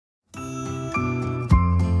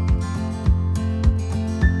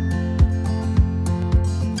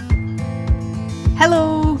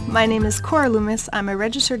Hello, my name is Cora Loomis. I'm a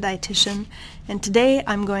registered dietitian, and today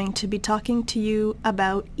I'm going to be talking to you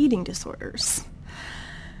about eating disorders.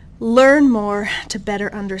 Learn more to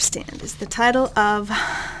better understand is the title of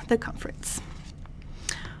the conference.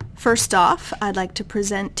 First off, I'd like to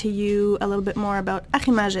present to you a little bit more about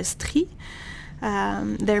Arrimage Estrie.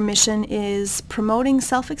 Their mission is promoting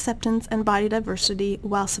self-acceptance and body diversity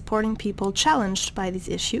while supporting people challenged by these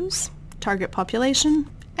issues. Target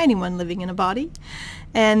population, anyone living in a body.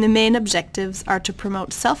 And the main objectives are to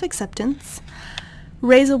promote self-acceptance,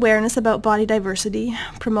 raise awareness about body diversity,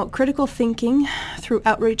 promote critical thinking through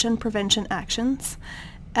outreach and prevention actions,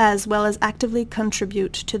 as well as actively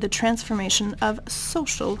contribute to the transformation of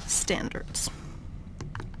social standards.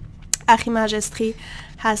 Arrimage Estrie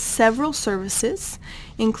has several services,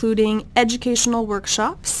 including educational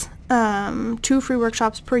workshops. 2 free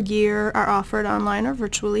workshops per year are offered online or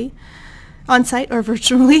virtually, on-site or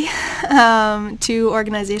virtually, to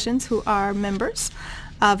organizations who are members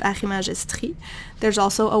of Arrimage Estrie. There's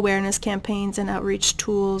also awareness campaigns and outreach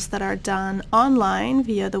tools that are done online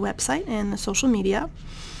via the website and the social media.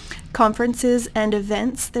 Conferences and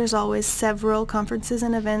events. There's always several conferences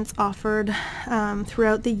and events offered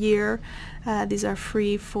throughout the year. These are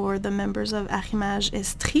free for the members of Arrimage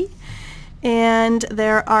Estrie. And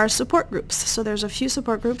there are support groups. So there's a few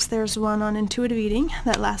support groups. There's one on intuitive eating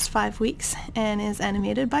that lasts 5 weeks and is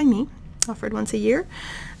animated by me, offered once a year.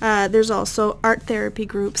 There's also art therapy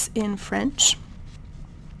groups in French,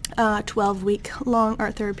 12-week long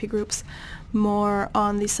art therapy groups, more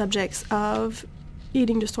on the subjects of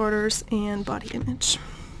eating disorders and body image.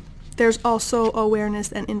 There's also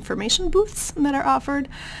awareness and information booths that are offered,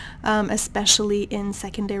 especially in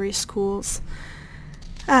secondary schools,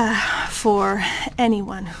 for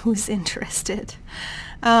anyone who's interested.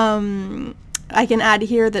 I can add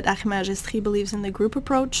here that Arrimage Estrie believes in the group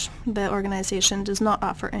approach. The organization does not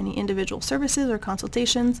offer any individual services or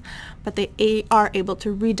consultations, but they are able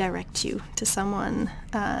to redirect you to someone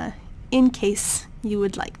in case you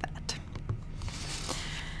would like that.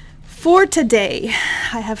 For today,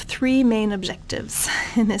 I have 3 main objectives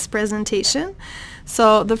in this presentation.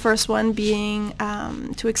 So the first one being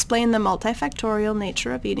to explain the multifactorial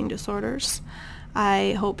nature of eating disorders.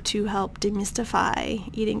 I hope to help demystify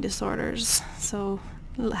eating disorders, so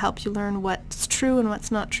it'll help you learn what's true and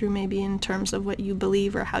what's not true, maybe in terms of what you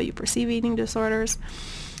believe or how you perceive eating disorders,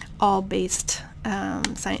 all based,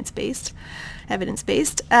 science-based,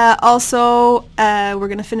 evidence-based. Also, we're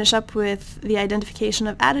going to finish up with the identification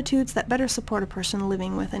of attitudes that better support a person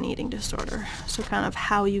living with an eating disorder. So kind of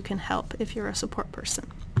how you can help if you're a support person.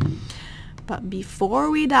 But before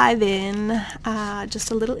we dive in,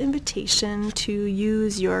 just a little invitation to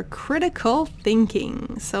use your critical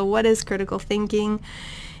thinking. So what is critical thinking?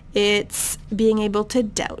 It's being able to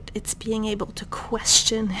doubt. It's being able to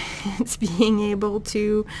question. It's being able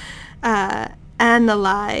to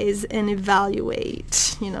analyze and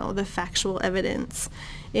evaluate, the factual evidence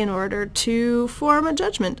in order to form a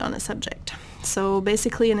judgment on a subject. So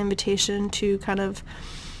basically an invitation to kind of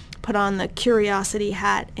put on the curiosity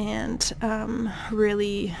hat and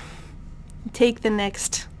really take the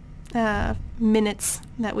next minutes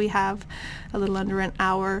that we have, a little under an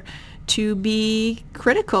hour, to be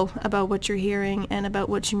critical about what you're hearing and about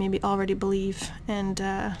what you maybe already believe, and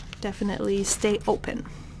definitely stay open.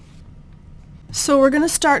 So we're going to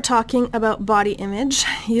start talking about body image.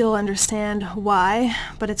 You'll understand why,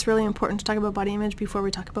 but it's really important to talk about body image before we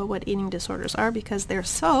talk about what eating disorders are, because they're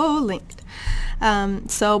so linked.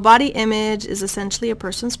 So body image is essentially a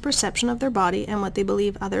person's perception of their body and what they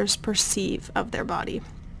believe others perceive of their body.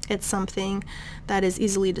 It's something that is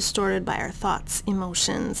easily distorted by our thoughts,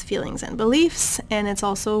 emotions, feelings, and beliefs, and it's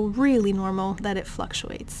also really normal that it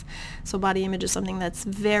fluctuates. So body image is something that's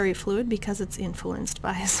very fluid because it's influenced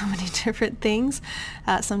by so many different things.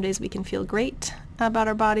 Some days we can feel great about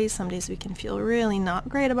our bodies, some days we can feel really not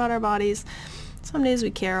great about our bodies, some days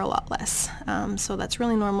we care a lot less. So that's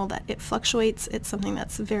really normal that it fluctuates. It's something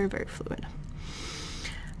that's very, very fluid.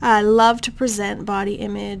 I love to present body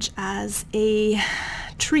image as a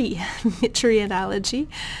tree analogy.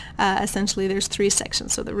 Essentially there's 3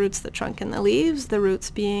 sections, so the roots, the trunk, and the leaves. The roots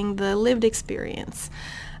being the lived experience.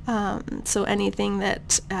 So anything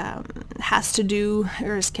that has to do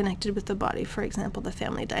or is connected with the body, for example, the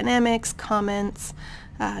family dynamics, comments,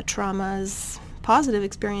 traumas, positive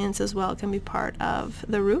experience as well can be part of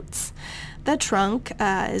the roots. The trunk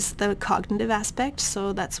is the cognitive aspect,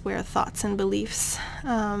 so that's where thoughts and beliefs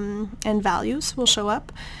and values will show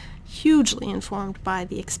up, hugely informed by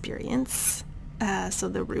the experience so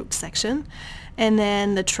the root section, and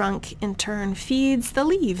then the trunk in turn feeds the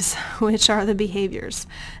leaves, which are the behaviors.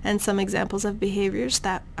 And some examples of behaviors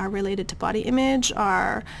that are related to body image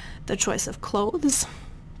are the choice of clothes,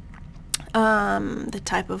 the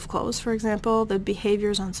type of clothes, for example, the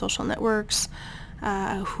behaviors on social networks,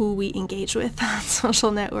 who we engage with on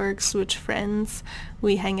social networks, which friends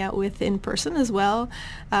we hang out with in person as well.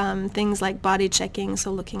 Things like body checking,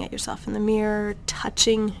 so looking at yourself in the mirror,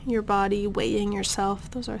 touching your body, weighing yourself.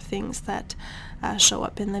 Those are things that show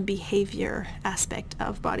up in the behavior aspect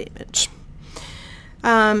of body image.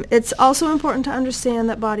 It's also important to understand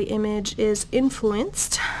that body image is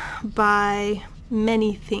influenced by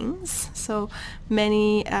many things, so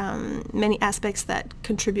many aspects that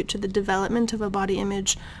contribute to the development of a body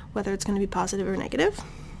image, whether it's going to be positive or negative.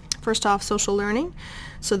 First off, social learning,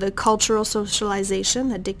 so the cultural socialization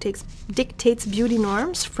that dictates beauty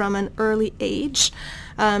norms from an early age.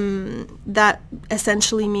 That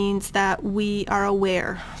essentially means that we are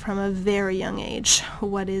aware from a very young age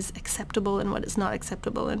what is acceptable and what is not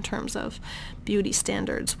acceptable in terms of beauty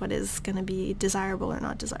standards, what is going to be desirable or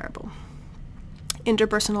not desirable.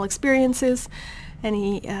 Interpersonal experiences,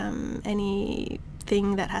 anything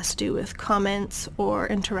that has to do with comments or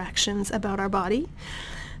interactions about our body.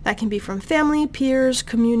 That can be from family, peers,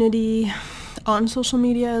 community, on social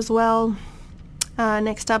media as well.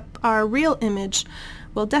 Next up, our real image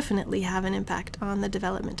will definitely have an impact on the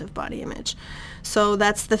development of body image. So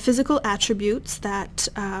that's the physical attributes that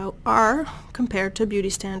are compared to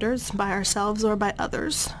beauty standards by ourselves or by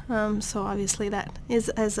others. So obviously that is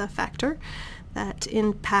as a factor that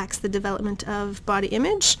impacts the development of body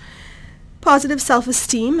image. Positive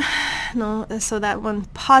self-esteem, so that one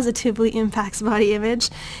positively impacts body image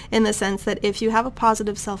in the sense that if you have a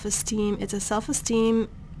positive self-esteem, it's a self-esteem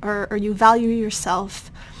or you value yourself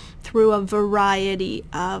through a variety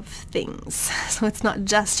of things. So it's not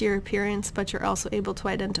just your appearance, but you're also able to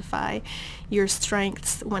identify your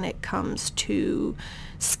strengths when it comes to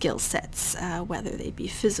skill sets, whether they be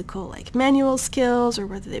physical like manual skills or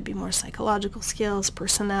whether they be more psychological skills,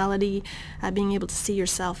 personality, being able to see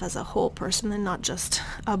yourself as a whole person and not just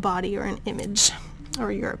a body or an image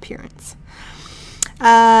or your appearance.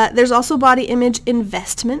 There's also body image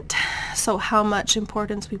investment, so how much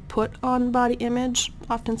importance we put on body image,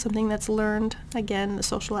 often something that's learned, again, the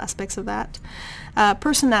social aspects of that.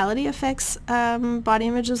 Personality affects body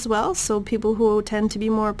image as well, so people who tend to be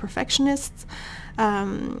more perfectionists,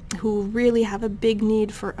 who really have a big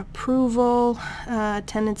need for approval,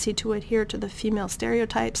 tendency to adhere to the female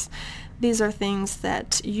stereotypes, these are things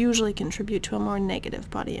that usually contribute to a more negative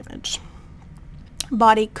body image.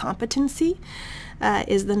 Body competency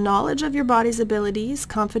is the knowledge of your body's abilities,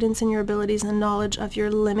 confidence in your abilities, and knowledge of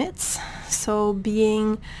your limits. So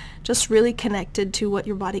being just really connected to what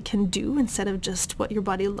your body can do instead of just what your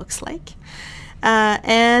body looks like.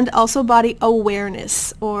 And also body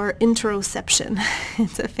awareness or interoception.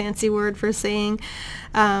 It's a fancy word for saying,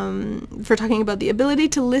 for talking about the ability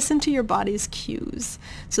to listen to your body's cues.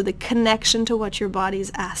 So the connection to what your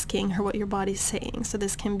body's asking or what your body's saying. So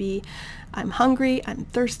this can be, I'm hungry, I'm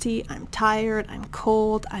thirsty, I'm tired, I'm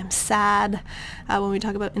cold, I'm sad. When we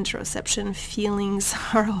talk about interoception, feelings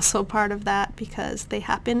are also part of that because they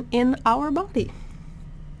happen in our body.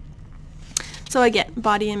 So again,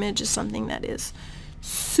 body image is something that is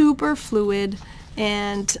super fluid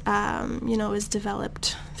and, is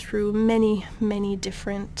developed through many, many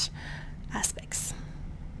different aspects.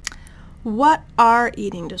 What are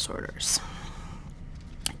eating disorders?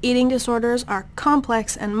 Eating disorders are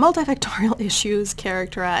complex and multifactorial issues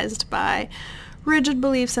characterized by rigid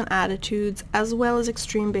beliefs and attitudes, as well as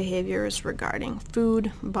extreme behaviors regarding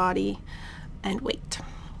food, body, and weight.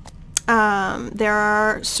 There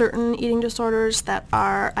are certain eating disorders that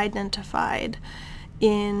are identified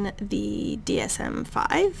in the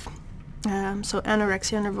DSM-5. So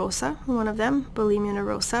anorexia nervosa, one of them, bulimia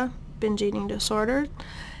nervosa, binge eating disorder.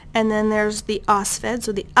 And then there's the OSFED,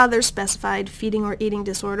 so the other specified feeding or eating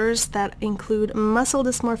disorders that include muscle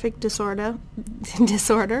dysmorphic disorder,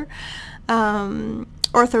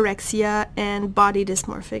 orthorexia, and body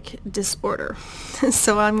dysmorphic disorder.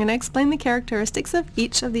 So I'm going to explain the characteristics of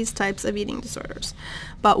each of these types of eating disorders.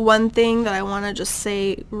 But one thing that I want to just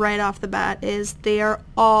say right off the bat is they are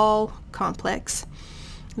all complex.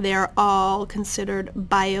 They are all considered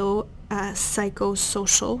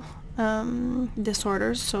psychosocial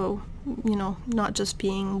disorders, so not just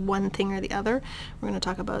being one thing or the other. We're going to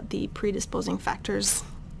talk about the predisposing factors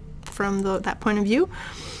from that point of view.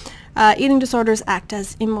 Eating disorders act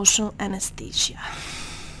as emotional anesthesia.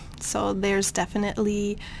 So there's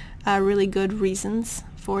definitely really good reasons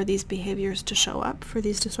for these behaviors to show up, for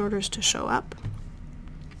these disorders to show up.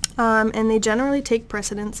 and they generally take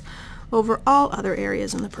precedence over all other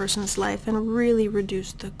areas in the person's life and really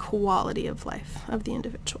reduce the quality of life of the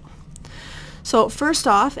individual. So first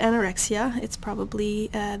off, anorexia, it's probably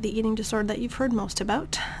the eating disorder that you've heard most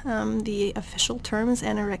about. The official term is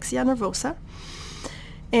anorexia nervosa,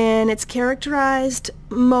 and it's characterized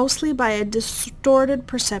mostly by a distorted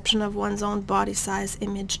perception of one's own body size,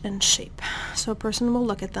 image, and shape. So a person will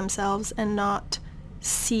look at themselves and not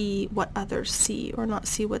see what others see, or not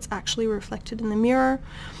see what's actually reflected in the mirror.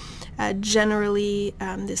 Generally,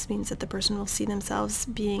 this means that the person will see themselves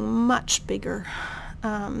being much bigger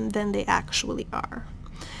than they actually are.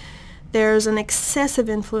 There's an excessive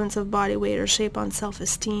influence of body weight or shape on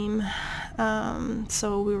self-esteem.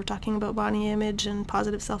 So we were talking about body image and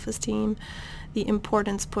positive self-esteem. The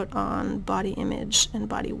importance put on body image and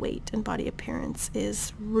body weight and body appearance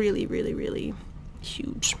is really, really, really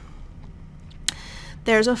huge.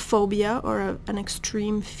 There's a phobia or an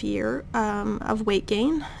extreme fear of weight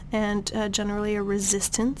gain, and generally a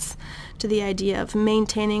resistance to the idea of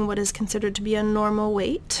maintaining what is considered to be a normal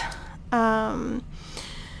weight.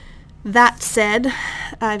 That said,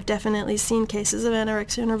 I've definitely seen cases of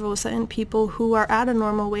anorexia nervosa in people who are at a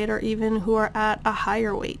normal weight or even who are at a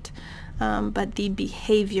higher weight. But the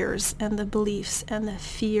behaviors and the beliefs and the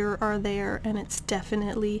fear are there, and it's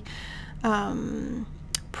definitely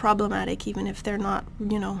problematic even if they're not,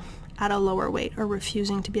 at a lower weight or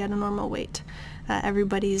refusing to be at a normal weight.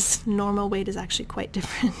 Everybody's normal weight is actually quite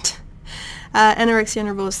different. Anorexia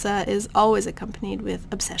nervosa is always accompanied with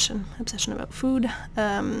obsession about food,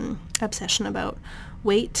 obsession about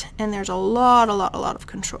weight, and there's a lot of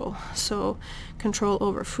control. So control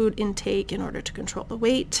over food intake in order to control the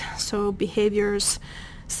weight. So behaviors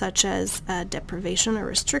such as deprivation or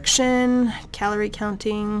restriction, calorie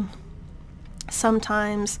counting,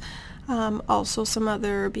 sometimes also some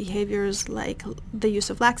other behaviors like the use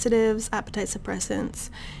of laxatives, appetite suppressants,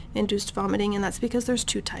 induced vomiting, and that's because there's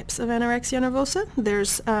two types of anorexia nervosa.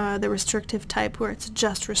 There's the restrictive type where it's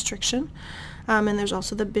just restriction, and there's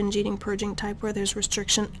also the binge eating purging type where there's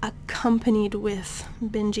restriction accompanied with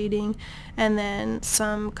binge eating, and then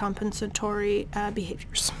some compensatory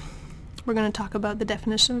behaviors. We're going to talk about the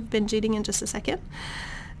definition of binge eating in just a second.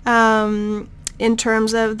 In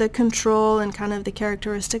terms of the control and kind of the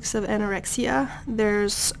characteristics of anorexia,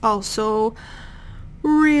 there's also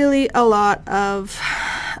really a lot of,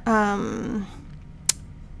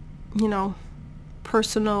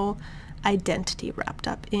 personal identity wrapped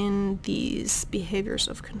up in these behaviors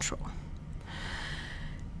of control.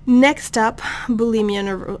 Next up, bulimia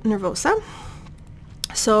nervosa.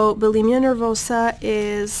 So bulimia nervosa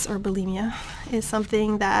bulimia is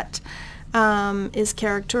something that is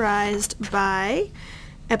characterized by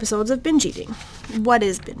episodes of binge eating. What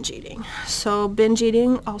is binge eating? So binge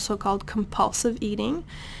eating, also called compulsive eating,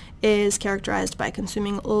 is characterized by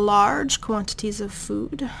consuming large quantities of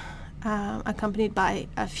food, accompanied by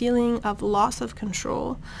a feeling of loss of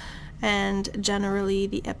control, and generally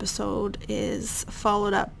the episode is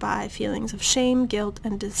followed up by feelings of shame, guilt,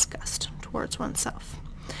 and disgust towards oneself.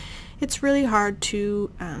 It's really hard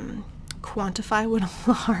to quantify what a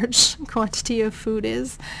large quantity of food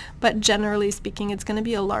is, but generally speaking it's going to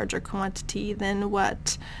be a larger quantity than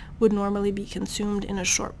what would normally be consumed in a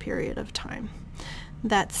short period of time.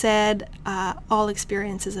 That said, all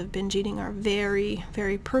experiences of binge eating are very,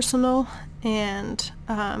 very personal, and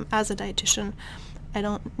as a dietitian I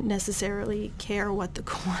don't necessarily care what the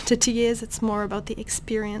quantity is. It's more about the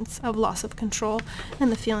experience of loss of control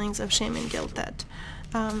and the feelings of shame and guilt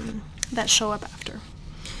that show up after.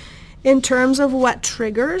 In terms of what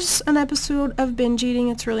triggers an episode of binge eating,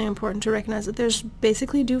 it's really important to recognize that there's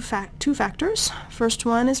basically two factors. First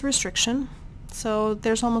one is restriction. So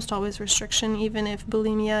there's almost always restriction. Even if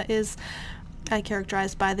bulimia is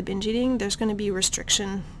characterized by the binge eating, there's going to be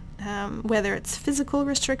restriction, whether it's physical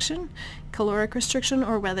restriction, caloric restriction,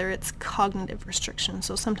 or whether it's cognitive restriction.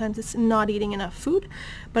 So sometimes it's not eating enough food,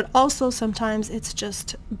 but also sometimes it's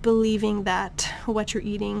just believing that what you're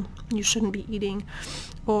eating you shouldn't be eating,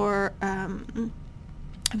 or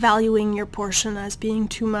valuing your portion as being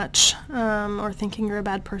too much, or thinking you're a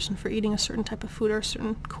bad person for eating a certain type of food or a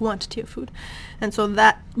certain quantity of food. And so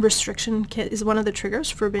that restriction is one of the triggers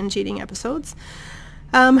for binge eating episodes.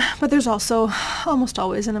 But there's also almost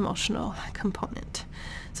always an emotional component.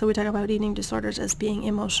 So we talk about eating disorders as being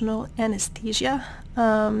emotional anesthesia,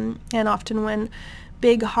 and often when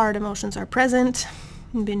big hard emotions are present,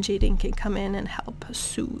 binge eating can come in and help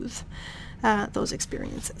soothe those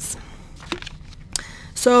experiences.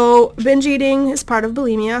 So binge eating is part of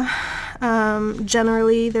bulimia.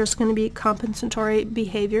 Generally there's going to be compensatory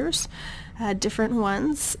behaviors different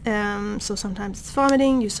ones. So sometimes it's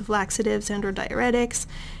vomiting, use of laxatives and or diuretics.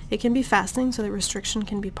 It can be fasting, so the restriction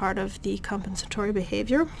can be part of the compensatory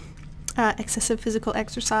behavior. Excessive physical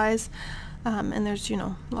exercise, and there's,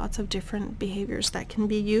 lots of different behaviors that can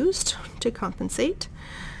be used to compensate.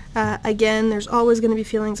 Again, there's always going to be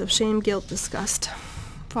feelings of shame, guilt, disgust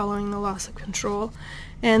following the loss of control.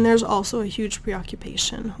 And there's also a huge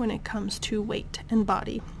preoccupation when it comes to weight and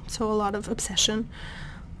body. So a lot of obsession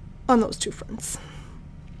on those two fronts.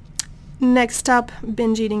 Next up,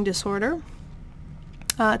 binge eating disorder.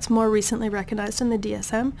 It's more recently recognized in the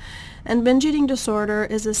DSM. And binge eating disorder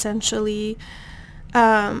is essentially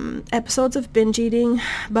episodes of binge eating,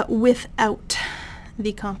 but without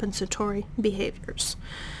the compensatory behaviors.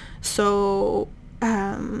 So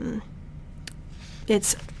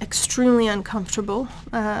it's extremely uncomfortable.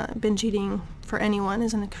 Binge eating for anyone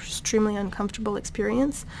is an extremely uncomfortable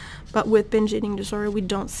experience, but with binge eating disorder we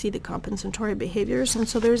don't see the compensatory behaviors, and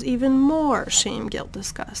so there's even more shame, guilt,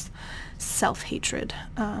 disgust, self-hatred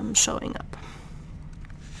showing up.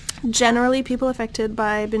 Generally, people affected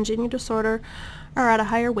by binge eating disorder are at a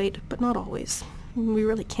higher weight, but not always. We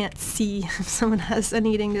really can't see if someone has an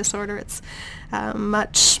eating disorder. It's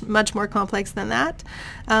much more complex than that.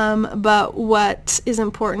 But what is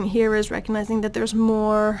important here is recognizing that there's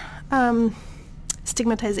more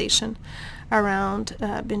stigmatization around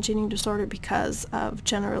binge eating disorder because of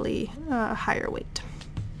generally higher weight.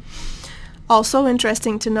 Also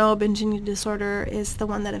interesting to know, binge eating disorder is the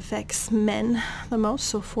one that affects men the most.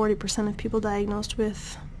 So 40% of people diagnosed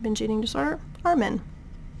with binge eating disorder are men.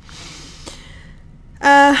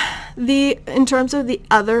 In terms of the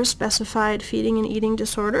other specified feeding and eating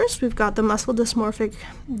disorders, we've got the muscle dysmorphic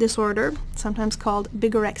disorder, sometimes called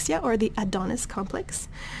bigorexia or the Adonis complex,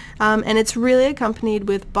 and it's really accompanied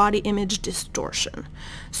with body image distortion.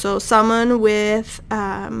 So someone with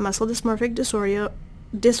muscle dysmorphic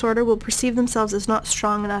disorder will perceive themselves as not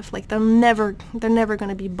strong enough, like they're never going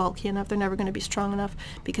to be bulky enough, they're never going to be strong enough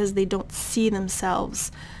because they don't see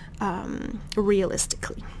themselves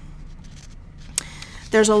realistically.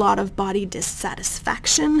 There's a lot of body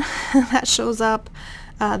dissatisfaction that shows up.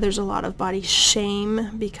 There's a lot of body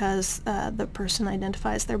shame because the person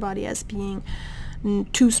identifies their body as being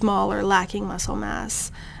too small or lacking muscle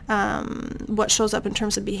mass. What shows up in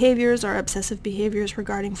terms of behaviors are obsessive behaviors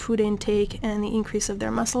regarding food intake and the increase of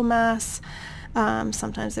their muscle mass.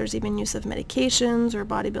 Sometimes there's even use of medications or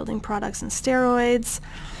bodybuilding products and steroids.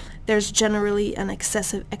 There's generally an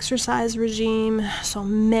excessive exercise regime, so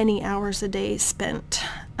many hours a day spent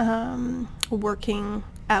working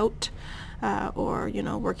out or,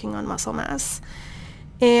 working on muscle mass.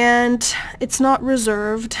 And it's not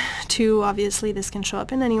reserved to, obviously this can show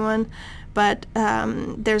up in anyone, but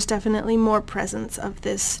there's definitely more presence of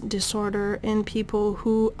this disorder in people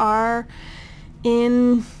who are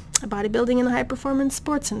in bodybuilding and high-performance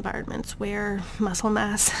sports environments where muscle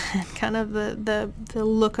mass and kind of the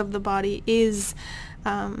look of the body is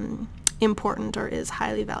important or is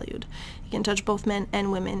highly valued. You can touch both men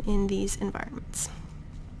and women in these environments.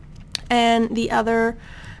 And the other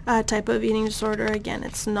type of eating disorder, again,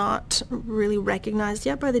 it's not really recognized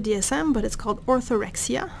yet by the DSM, but it's called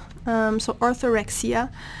orthorexia. So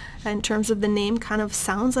orthorexia, in terms of the name, kind of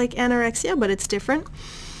sounds like anorexia, but it's different.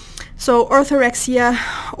 So orthorexia,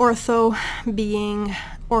 ortho being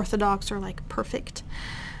orthodox or like perfect,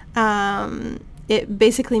 it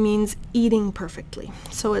basically means eating perfectly.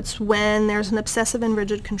 So it's when there's an obsessive and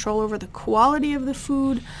rigid control over the quality of the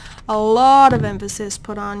food, a lot of emphasis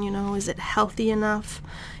put on, is it healthy enough?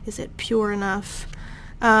 Is it pure enough?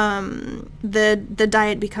 The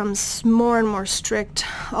diet becomes more and more strict.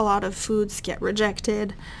 A lot of foods get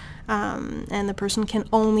rejected. And the person can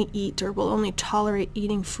only eat or will only tolerate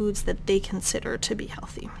eating foods that they consider to be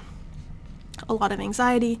healthy. A lot of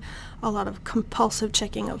anxiety, a lot of compulsive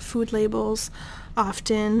checking of food labels.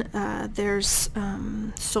 Often there's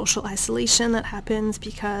social isolation that happens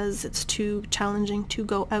because it's too challenging to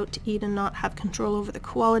go out to eat and not have control over the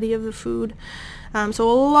quality of the food. So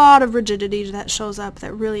a lot of rigidity that shows up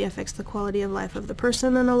that really affects the quality of life of the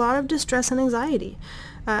person, and a lot of distress and anxiety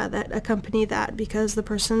that accompany that because the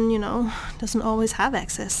person, doesn't always have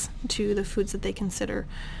access to the foods that they consider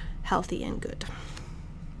healthy and good.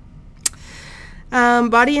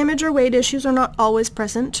 Body image or weight issues are not always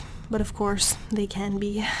present, but of course they can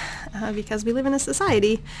be because we live in a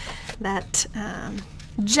society that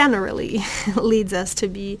generally leads us to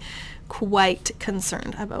be quite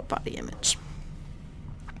concerned about body image.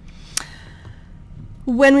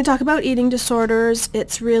 When we talk about eating disorders,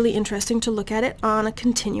 it's really interesting to look at it on a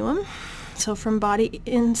continuum. So from body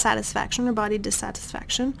insatisfaction or body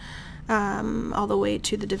dissatisfaction all the way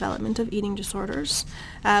to the development of eating disorders.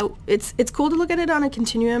 It's cool to look at it on a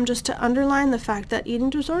continuum, just to underline the fact that eating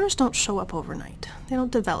disorders don't show up overnight. They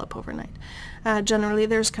don't develop overnight. Generally,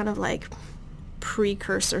 there's kind of like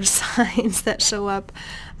precursor signs that show up,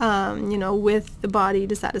 with the body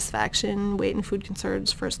dissatisfaction, weight and food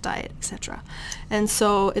concerns, first diet, etc. And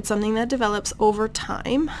so it's something that develops over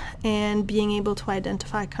time, and being able to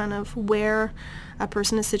identify kind of where a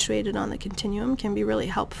person is situated on the continuum can be really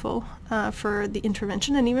helpful for the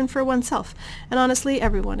intervention and even for oneself. And honestly,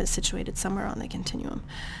 everyone is situated somewhere on the continuum.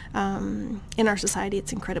 In our society,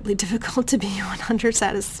 it's incredibly difficult to be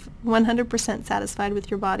 100% satisfied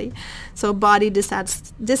with your body. So body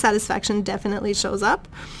dissatisfaction definitely shows up.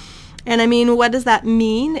 And I mean, what does that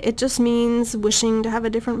mean? It just means wishing to have a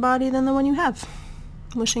different body than the one you have.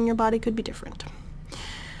 Wishing your body could be different.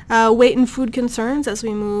 Weight and food concerns as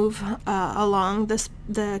we move along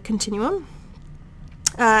the continuum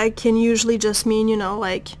can usually just mean,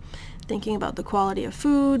 like thinking about the quality of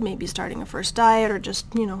food, maybe starting a first diet, or just,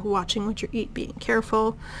 watching what you eat, being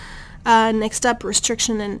careful. Next up,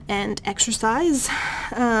 restriction and exercise.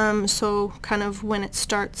 So kind of when it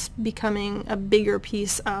starts becoming a bigger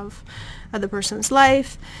piece of the person's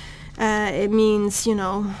life. It means,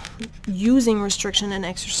 using restriction and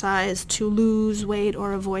exercise to lose weight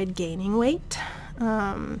or avoid gaining weight.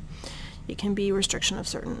 It can be restriction of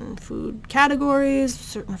certain food categories,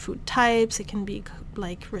 certain food types. It can be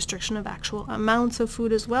like restriction of actual amounts of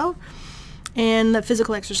food as well. And the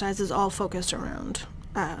physical exercise is all focused around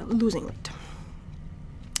losing weight.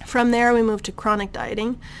 From there, we move to chronic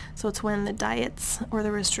dieting. So it's when the diets or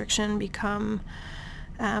the restriction become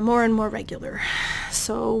more and more regular.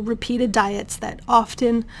 So repeated diets that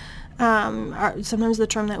often are, sometimes the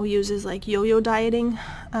term that we use is like yo-yo dieting.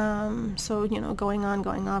 So, going on,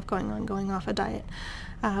 going off, going on, going off a diet,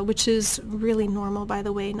 which is really normal, by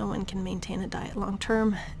the way. No one can maintain a diet long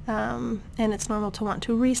term. And it's normal to want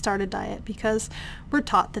to restart a diet because we're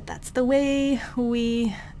taught that that's the way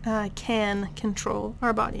we can control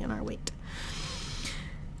our body and our weight.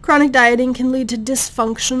 Chronic dieting can lead to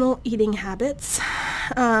dysfunctional eating habits.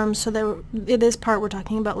 So in this part, we're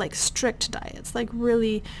talking about like strict diets, like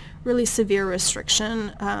really, really severe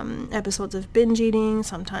restriction, episodes of binge eating.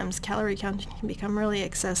 Sometimes calorie counting can become really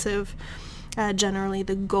excessive. Generally,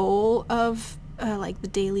 the goal of like the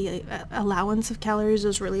daily allowance of calories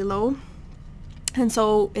is really low. And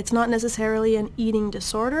so it's not necessarily an eating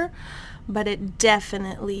disorder, but it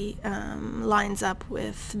definitely lines up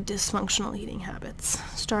with dysfunctional eating habits,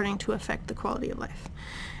 starting to affect the quality of life.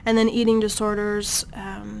 And then eating disorders,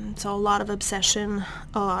 so a lot of obsession,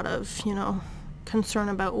 a lot of, concern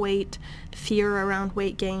about weight, fear around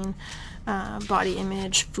weight gain, body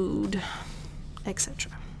image, food,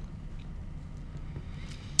 etc.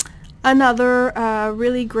 Another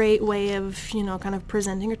really great way of, kind of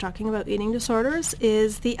presenting or talking about eating disorders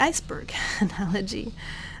is the iceberg analogy.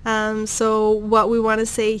 So what we want to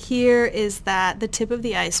say here is that the tip of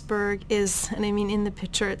the iceberg is, and I mean in the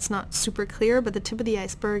picture it's not super clear, but the tip of the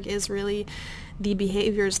iceberg is really the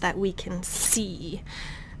behaviors that we can see.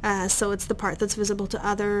 So it's the part that's visible to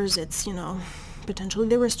others. It's, potentially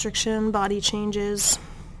the restriction, body changes,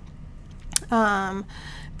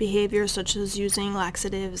 behaviors such as using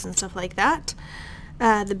laxatives and stuff like that.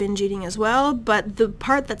 The binge eating as well, but the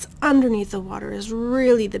part that's underneath the water is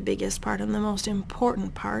really the biggest part and the most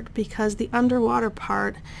important part, because the underwater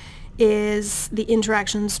part is the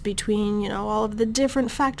interactions between, all of the different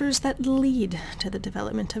factors that lead to the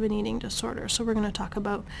development of an eating disorder. So we're going to talk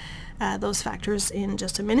about those factors in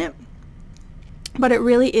just a minute. But it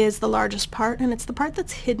really is the largest part, and it's the part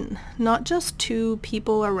that's hidden, not just to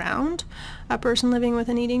people around a person living with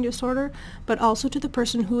an eating disorder, but also to the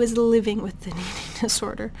person who is living with an eating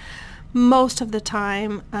disorder. Most of the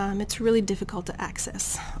time, it's really difficult to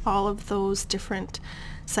access all of those different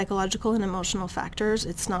psychological and emotional factors.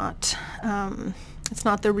 It's not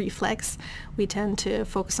the reflex. We tend to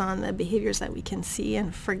focus on the behaviors that we can see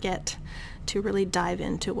and forget to really dive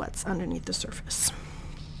into what's underneath the surface.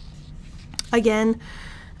 Again,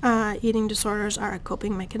 eating disorders are a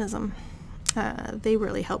coping mechanism. They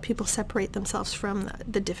really help people separate themselves from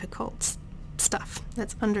the difficult stuff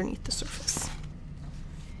that's underneath the surface.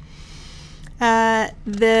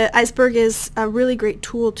 The iceberg is a really great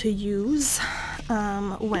tool to use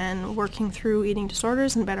when working through eating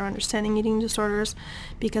disorders and better understanding eating disorders,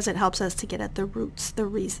 because it helps us to get at the roots, the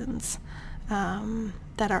reasons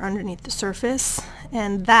that are underneath the surface,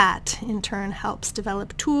 and that in turn helps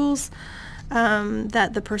develop tools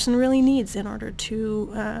that the person really needs in order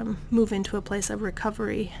to move into a place of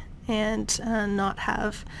recovery and not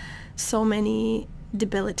have so many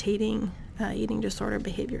debilitating eating disorder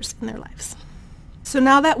behaviors in their lives. So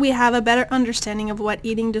now that we have a better understanding of what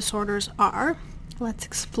eating disorders are, let's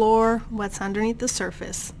explore what's underneath the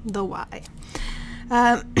surface, the why.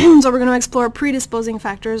 So we're going to explore predisposing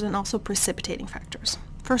factors and also precipitating factors.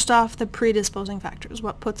 First off, the predisposing factors,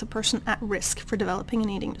 what puts a person at risk for developing an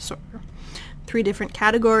eating disorder. 3 different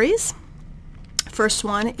categories. First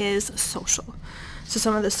one is social. So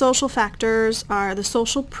some of the social factors are the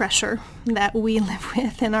social pressure that we live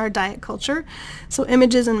with in our diet culture. So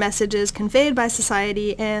images and messages conveyed by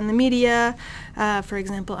society and the media, for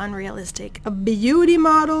example, unrealistic beauty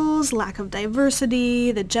models, lack of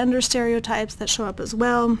diversity, the gender stereotypes that show up as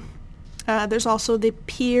well. There's also the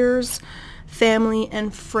peers, family,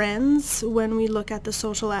 and friends when we look at the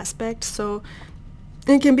social aspect. So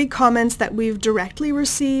it can be comments that we've directly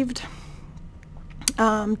received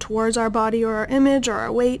towards our body or our image or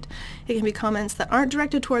our weight. It can be comments that aren't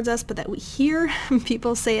directed towards us but that we hear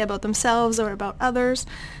people say about themselves or about others.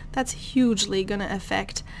 That's hugely going to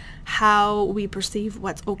affect how we perceive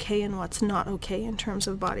what's okay and what's not okay in terms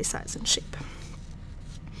of body size and shape.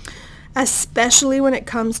 Especially when it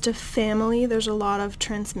comes to family, there's a lot of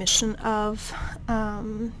transmission of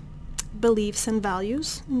beliefs and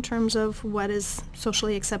values in terms of what is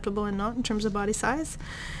socially acceptable and not in terms of body size.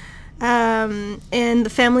 And the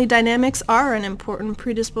family dynamics are an important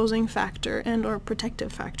predisposing factor and or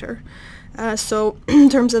protective factor. So in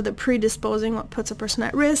terms of the predisposing, what puts a person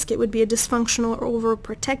at risk, it would be a dysfunctional or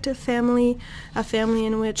overprotective family, a family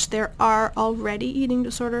in which there are already eating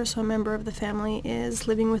disorders, so a member of the family is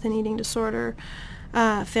living with an eating disorder,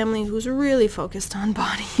 a family who's really focused on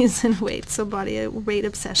bodies and weight, so body weight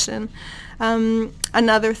obsession.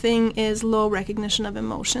 Another thing is low recognition of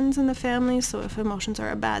emotions in the family, so if emotions are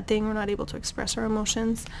a bad thing, we're not able to express our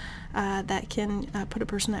emotions, that can put a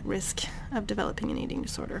person at risk of developing an eating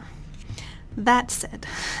disorder. That said,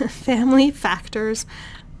 family factors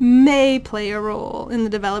may play a role in the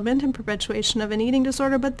development and perpetuation of an eating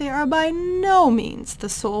disorder, but they are by no means the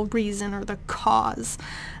sole reason or the cause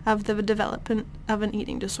of the development of an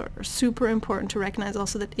eating disorder. Super important to recognize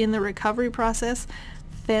also that in the recovery process,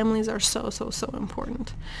 families are so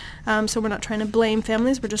important. So we're not trying to blame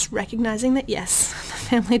families, we're just recognizing that yes, the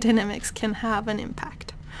family dynamics can have an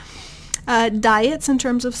impact. Diets in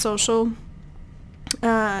terms of social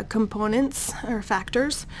components or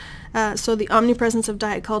factors. So the omnipresence of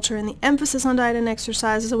diet culture and the emphasis on diet and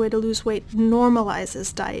exercise as a way to lose weight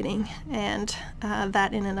normalizes dieting, and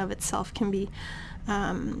that in and of itself can be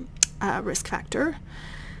a risk factor.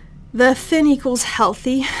 The thin equals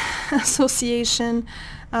healthy association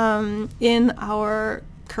in our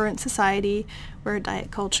current society where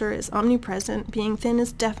diet culture is omnipresent. Being thin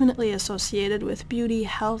is definitely associated with beauty,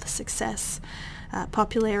 health, success,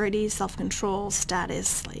 popularity, self-control,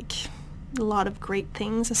 status, like a lot of great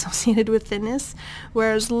things associated with thinness,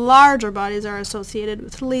 whereas larger bodies are associated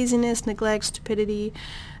with laziness, neglect, stupidity,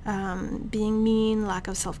 being mean, lack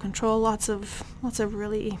of self-control, lots of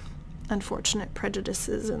really unfortunate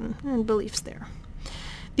prejudices and beliefs there.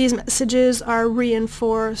 These messages are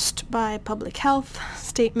reinforced by public health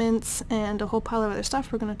statements and a whole pile of other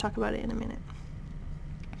stuff. We're going to talk about it in a minute.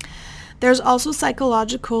 There's also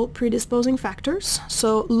psychological predisposing factors,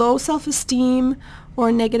 so low self-esteem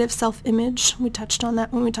or negative self-image. We touched on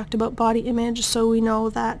that when we talked about body image, so we know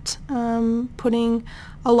that putting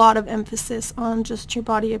a lot of emphasis on just your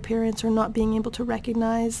body appearance or not being able to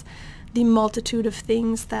recognize the multitude of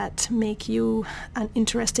things that make you an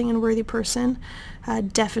interesting and worthy person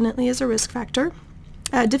definitely is a risk factor.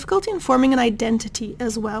 Difficulty in forming an identity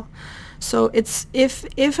as well. So it's if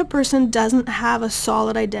a person doesn't have a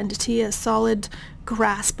solid identity, a solid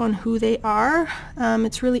grasp on who they are,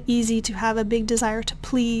 it's really easy to have a big desire to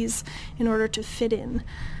please in order to fit in,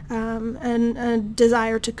 and a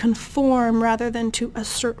desire to conform rather than to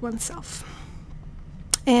assert oneself.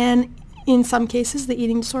 And in some cases, the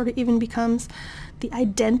eating disorder even becomes the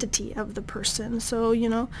identity of the person. So,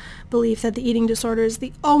 belief that the eating disorder is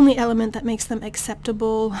the only element that makes them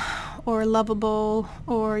acceptable or lovable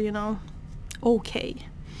or, okay.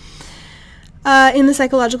 In the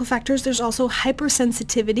psychological factors, there's also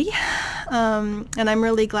hypersensitivity, and I'm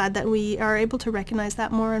really glad that we are able to recognize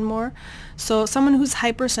that more and more. So someone who's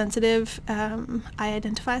hypersensitive, I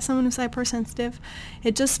identify as someone who's hypersensitive.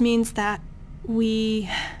 It just means that we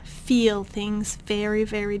feel things very,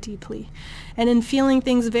 very deeply. And in feeling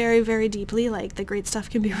things very, very deeply, like the great stuff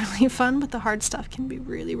can be really fun, but the hard stuff can be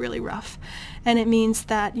really, really rough. And it means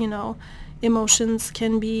that, emotions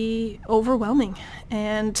can be overwhelming.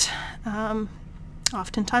 And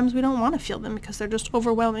oftentimes we don't want to feel them because they're just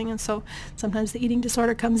overwhelming. And so sometimes the eating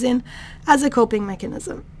disorder comes in as a coping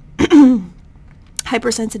mechanism.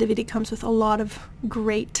 Hypersensitivity comes with a lot of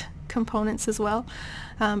great components as well,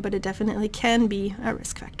 but it definitely can be a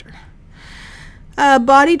risk factor.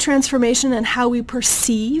 Body transformation and how we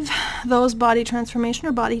perceive those body transformation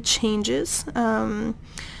or body changes.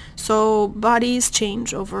 So bodies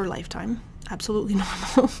change over lifetime. Absolutely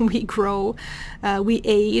normal. We grow, we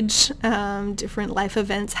age, different life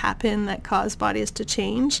events happen that cause bodies to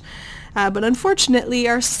change. But unfortunately,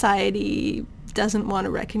 our society doesn't want to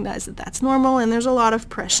recognize that that's normal, and there's a lot of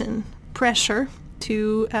pressure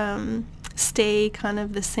to stay kind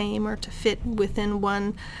of the same or to fit within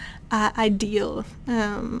one ideal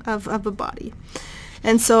of a body.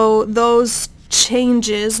 And so those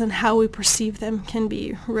changes and how we perceive them can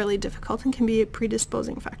be really difficult and can be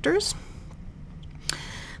predisposing factors.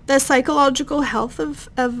 The psychological health of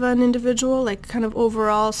an individual, like kind of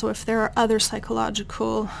overall, so if there are other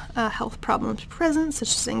psychological health problems present,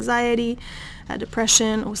 such as anxiety,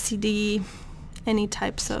 depression, OCD, any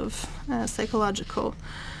types of psychological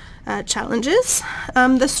challenges.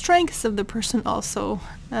 The strengths of the person also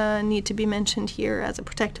need to be mentioned here as a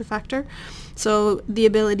protective factor. So the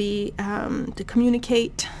ability to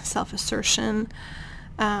communicate, self-assertion,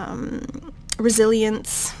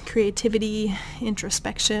 resilience, creativity,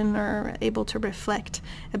 introspection, or able to reflect,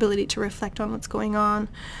 ability to reflect on what's going on.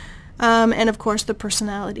 And of course the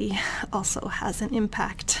personality also has an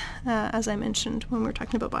impact, as I mentioned when we're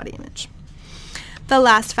talking about body image. The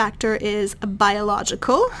last factor is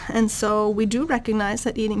biological, and so we do recognize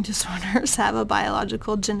that eating disorders have a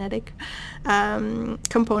biological genetic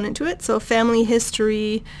component to it. So family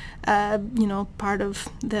history, part of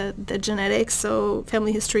the genetics, so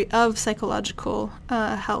family history of psychological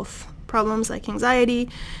health problems like anxiety,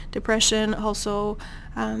 depression, also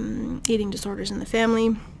eating disorders in the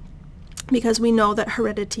family, because we know that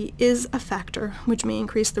heredity is a factor which may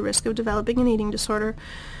increase the risk of developing an eating disorder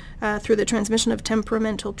through the transmission of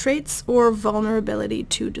temperamental traits or vulnerability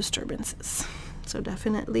to disturbances. So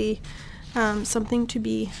definitely something to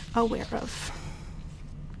be aware of.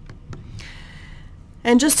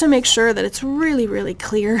 And just to make sure that it's really, really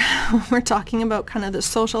clear, when we're talking about kind of the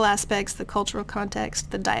social aspects, the cultural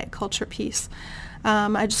context, the diet culture piece,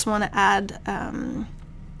 I just want to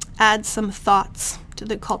add some thoughts to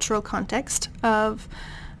the cultural context of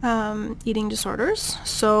eating disorders.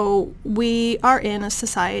 So we are in a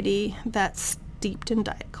society that's steeped in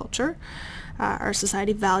diet culture. Our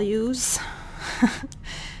society values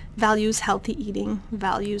healthy eating,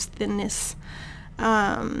 values thinness.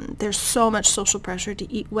 There's so much social pressure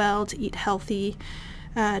to eat well, to eat healthy,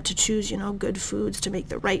 to choose, good foods, to make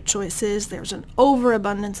the right choices. There's an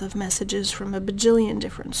overabundance of messages from a bajillion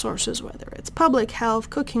different sources, whether it's public health,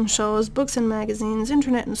 cooking shows, books and magazines,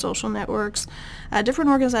 internet and social networks,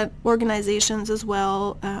 different organizations as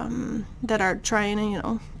well that are trying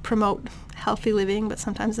to, promote healthy living, but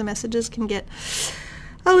sometimes the messages can get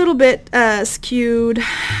a little bit skewed.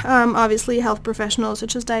 Obviously, health professionals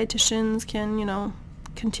such as dietitians can,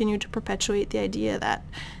 continue to perpetuate the idea that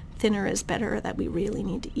thinner is better, that we really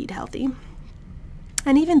need to eat healthy.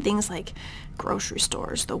 And even things like grocery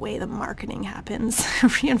stores, the way the marketing happens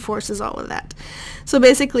reinforces all of that. So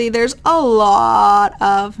basically there's a lot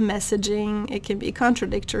of messaging. It can be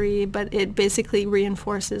contradictory, but it basically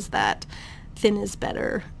reinforces that thin is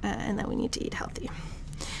better and that we need to eat healthy.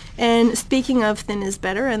 And speaking of thin is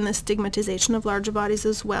better and the stigmatization of larger bodies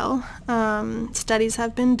as well, studies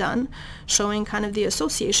have been done showing kind of the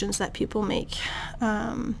associations that people make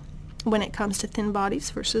when it comes to thin bodies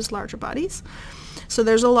versus larger bodies. So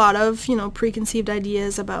there's a lot of, preconceived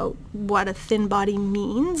ideas about what a thin body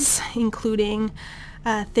means, including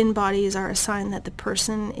thin bodies are a sign that the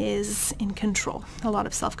person is in control. A lot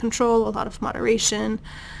of self-control, a lot of moderation,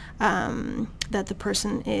 that the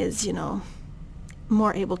person is,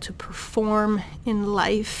 more able to perform in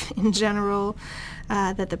life in general,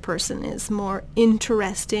 that the person is more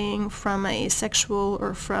interesting from a sexual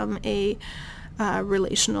or from a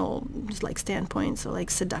relational standpoint. So like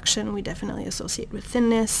seduction, we definitely associate with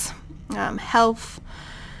thinness. Health.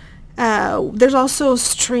 There's also,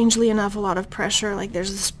 strangely enough, a lot of pressure. Like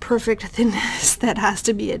there's this perfect thinness that has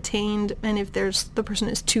to be attained, and if the person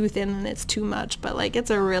is too thin, then it's too much. But it's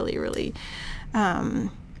a really, really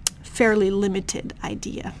fairly limited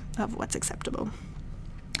idea of what's acceptable.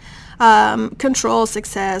 Control,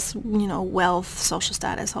 success, wealth, social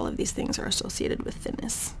status, all of these things are associated with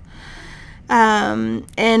thinness. And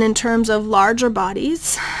in terms of larger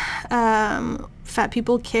bodies, fat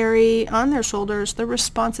people carry on their shoulders the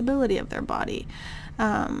responsibility of their body.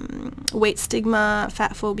 Weight stigma,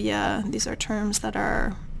 fat phobia, these are terms that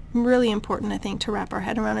are really important, I think, to wrap our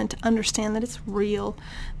head around and to understand that it's real,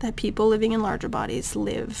 that people living in larger bodies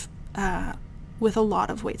live with a lot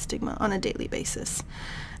of weight stigma on a daily basis.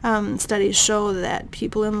 Studies show that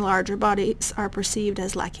people in larger bodies are perceived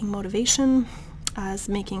as lacking motivation, as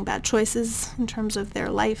making bad choices in terms of their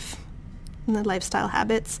life and their lifestyle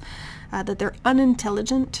habits, that they're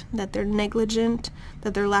unintelligent, that they're negligent,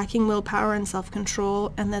 that they're lacking willpower and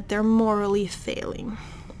self-control, and that they're morally failing.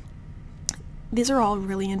 These are all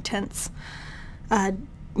really intense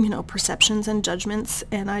perceptions and judgments,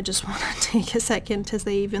 and I just want to take a second to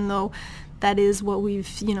say, even though that is what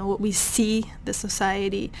what we see the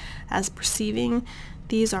society as perceiving,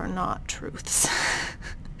 these are not truths.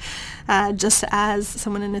 Just as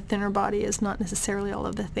someone in a thinner body is not necessarily all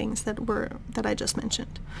of the things that I just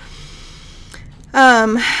mentioned.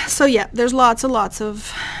 So yeah, there's lots and lots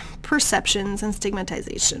of perceptions and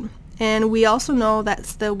stigmatization. And we also know that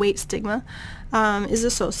the weight stigma is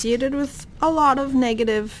associated with a lot of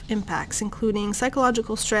negative impacts, including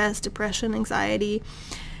psychological stress, depression, anxiety.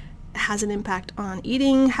 It has an impact on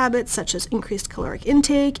eating habits such as increased caloric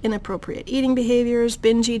intake, inappropriate eating behaviors,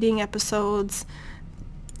 binge eating episodes,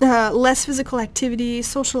 less physical activity,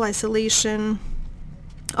 social isolation,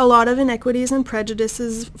 a lot of inequities and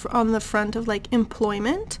prejudices on the front of like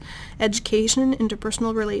employment, education,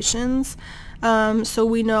 interpersonal relations. So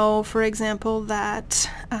we know, for example, that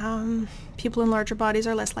people in larger bodies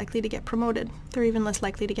are less likely to get promoted. They're even less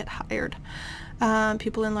likely to get hired.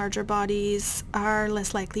 People in larger bodies are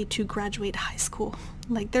less likely to graduate high school.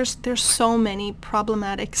 Like there's so many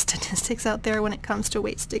problematic statistics out there when it comes to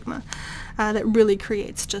weight stigma that really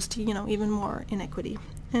creates just even more inequity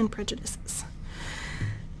and prejudices.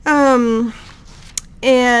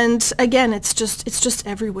 And again, it's just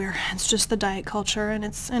everywhere. It's just the diet culture, and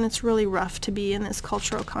it's really rough to be in this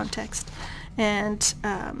cultural context, and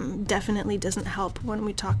definitely doesn't help when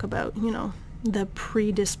we talk about the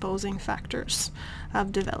predisposing factors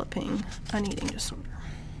of developing an eating disorder.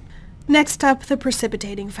 Next up, the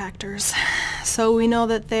precipitating factors. So we know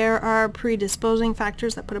that there are predisposing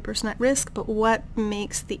factors that put a person at risk, but what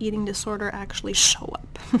makes the eating disorder actually show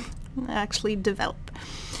up, actually develop?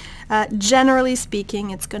 Generally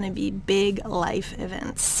speaking, it's going to be big life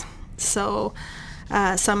events. So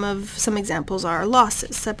some examples are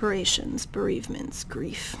losses, separations, bereavements,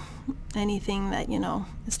 grief, anything that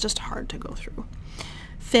it's just hard to go through.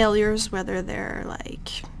 Failures, whether they're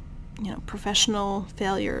like professional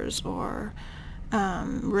failures or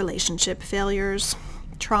relationship failures,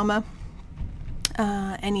 trauma,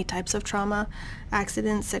 any types of trauma,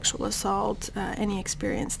 accidents, sexual assault, any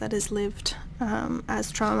experience that is lived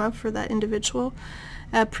as trauma for that individual.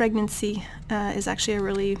 Pregnancy is actually a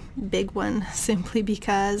really big one, simply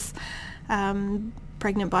because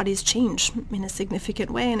pregnant bodies change in a significant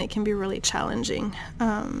way, and it can be really challenging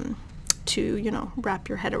to wrap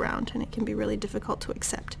your head around, and it can be really difficult to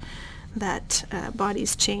accept that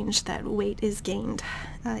bodies change, that weight is gained,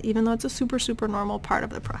 even though it's a super normal part of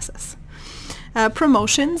the process.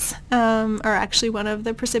 Promotions are actually one of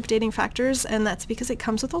the precipitating factors, and that's because it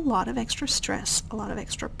comes with a lot of extra stress, a lot of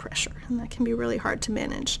extra pressure, and that can be really hard to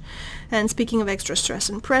manage. And speaking of extra stress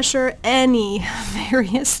and pressure, any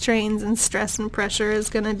various strains and stress and pressure is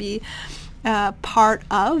going to be part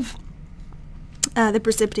of the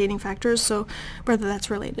precipitating factors. So whether that's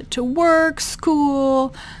related to work,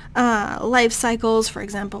 school, life cycles, for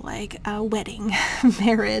example, like a wedding,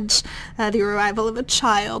 marriage, the arrival of a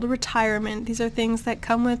child, retirement. These are things that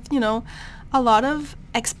come with, a lot of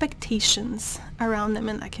expectations around them,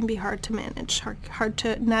 and that can be hard to manage, hard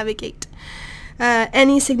to navigate.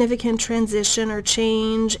 Any significant transition or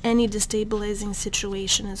change, any destabilizing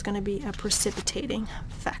situation is going to be a precipitating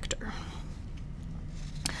factor.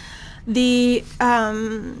 The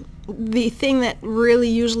thing that really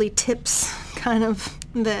usually tips kind of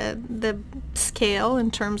the scale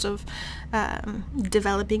in terms of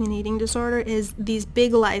developing an eating disorder is these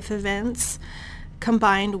big life events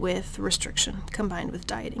combined with restriction, combined with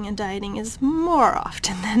dieting. And dieting is more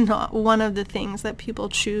often than not one of the things that people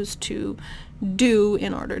choose to do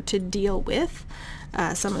in order to deal with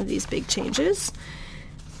some of these big changes.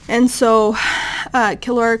 And so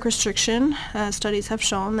caloric restriction, studies have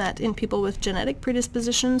shown that in people with genetic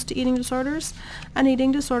predispositions to eating disorders, an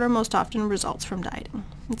eating disorder most often results from dieting.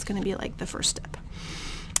 It's going to be like the first step.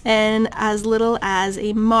 And as little as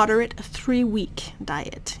a moderate 3-week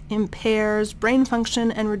diet impairs brain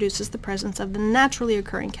function and reduces the presence of the naturally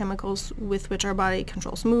occurring chemicals with which our body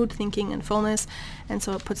controls mood, thinking, and fullness. And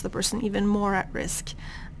so it puts the person even more at risk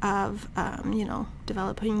of,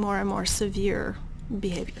 developing more and more severe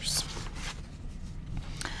behaviors.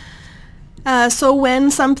 So when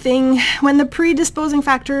the predisposing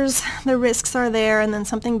factors, the risks are there, and then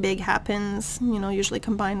something big happens, usually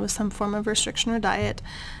combined with some form of restriction or diet,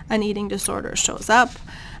 an eating disorder shows up.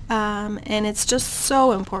 And it's just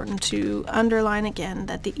so important to underline again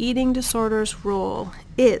that the eating disorder's role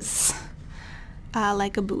is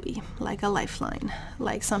like a buoy, like a lifeline,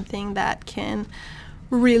 like something that can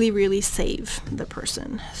really, really save the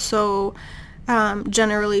person. So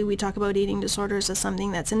generally, we talk about eating disorders as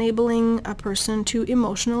something that's enabling a person to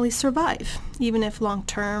emotionally survive, even if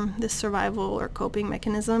long-term this survival or coping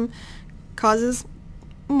mechanism causes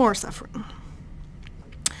more suffering.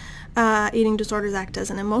 Eating disorders act as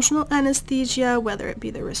an emotional anesthesia, whether it be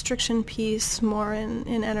the restriction piece, more in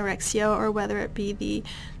anorexia, or whether it be the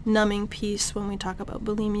numbing piece when we talk about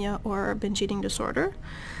bulimia or binge eating disorder.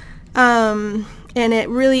 And it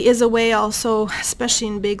really is a way also, especially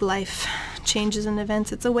in big life changes and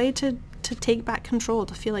events, it's a way to take back control,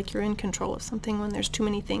 to feel like you're in control of something when there's too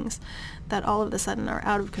many things that all of a sudden are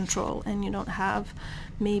out of control and you don't have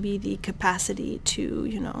maybe the capacity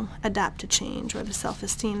to, adapt to change, or the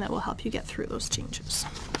self-esteem that will help you get through those changes.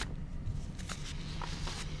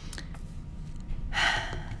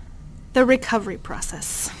 The recovery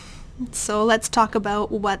process. So let's talk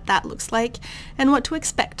about what that looks like and what to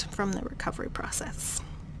expect from the recovery process.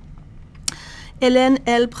 Hélène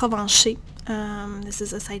L. Provencher, this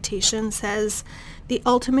is a citation, says, "The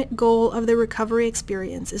ultimate goal of the recovery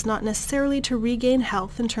experience is not necessarily to regain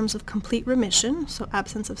health in terms of complete remission, so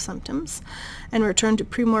absence of symptoms, and return to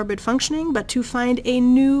premorbid functioning, but to find a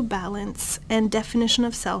new balance and definition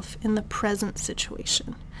of self in the present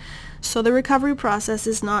situation." So the recovery process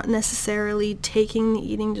is not necessarily taking the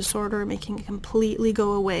eating disorder, making it completely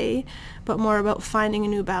go away, but more about finding a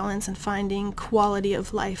new balance and finding quality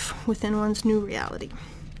of life within one's new reality.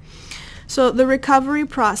 So the recovery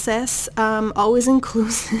process always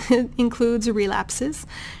includes relapses,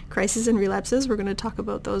 crises and relapses. We're going to talk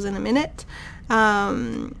about those in a minute.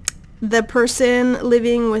 The person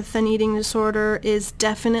living with an eating disorder is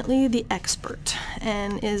definitely the expert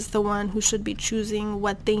and is the one who should be choosing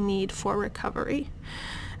what they need for recovery.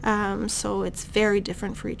 So it's very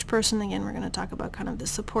different for each person. Again, we're going to talk about kind of the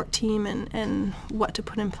support team and what to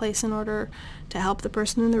put in place in order to help the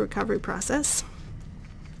person in the recovery process.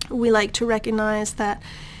 We like to recognize that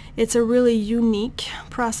it's a really unique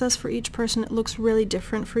process for each person. It looks really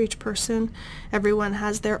different for each person. Everyone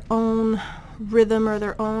has their own rhythm or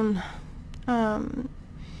their own kind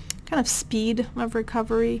of speed of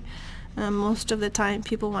recovery. Most of the time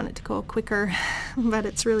people want it to go quicker, but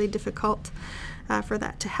it's really difficult for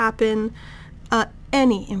that to happen.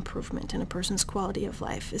 Any improvement in a person's quality of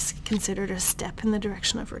life is considered a step in the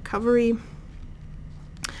direction of recovery.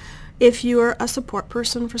 If you're a support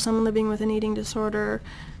person for someone living with an eating disorder,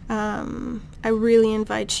 I really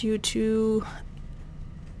invite you to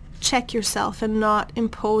check yourself and not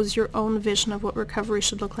impose your own vision of what recovery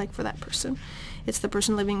should look like for that person. It's the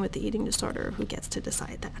person living with the eating disorder who gets to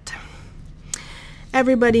decide that.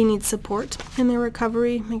 Everybody needs support in their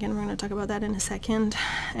recovery. Again, we're going to talk about that in a second.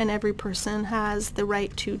 And every person has the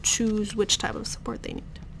right to choose which type of support they need.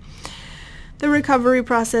 The recovery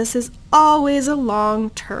process is always a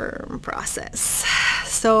long-term process.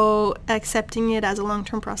 So accepting it as a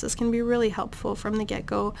long-term process can be really helpful from the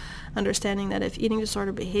get-go, understanding that if eating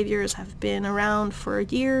disorder behaviors have been around for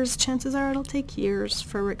years, chances are it'll take years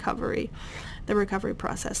for the recovery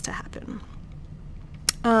process to happen.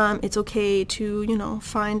 It's okay to,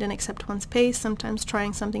 find and accept one's pace, sometimes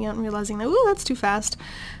trying something out and realizing that, ooh, that's too fast,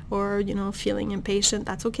 or, feeling impatient,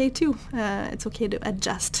 that's okay too. It's okay to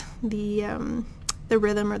adjust the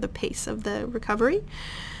rhythm or the pace of the recovery.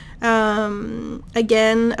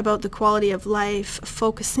 Again, about the quality of life,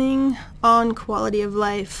 focusing on quality of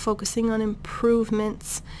life, focusing on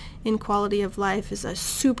improvements in quality of life is a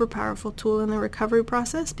super powerful tool in the recovery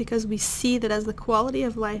process, because we see that as the quality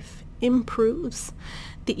of life improves,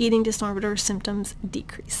 the eating disorder symptoms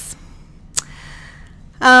decrease.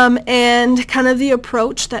 And kind of the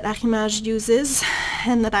approach that Archimage uses,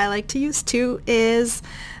 and that I like to use too, is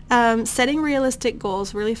setting realistic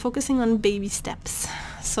goals, really focusing on baby steps.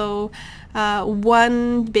 So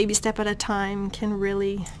one baby step at a time can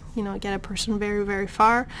really, get a person very, very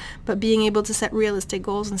far, but being able to set realistic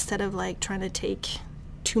goals instead of trying to take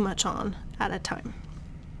too much on at a time.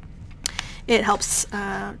 It helps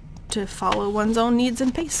to follow one's own needs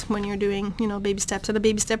and pace when you're doing, baby steps. And a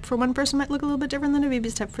baby step for one person might look a little bit different than a baby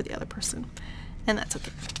step for the other person, and that's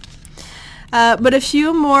okay. But a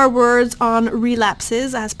few more words on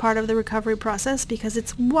relapses as part of the recovery process, because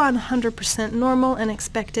it's 100% normal and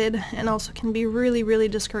expected, and also can be really, really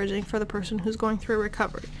discouraging for the person who's going through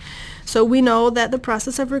recovery. So we know that the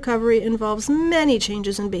process of recovery involves many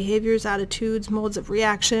changes in behaviors, attitudes, modes of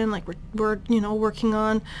reaction, like we're working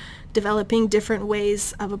on developing different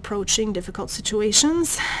ways of approaching difficult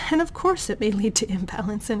situations. And of course it may lead to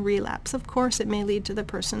imbalance and relapse. Of course it may lead to the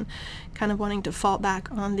person kind of wanting to fall back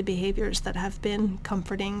on the behaviors that have been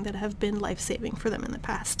comforting, that have been life-saving for them in the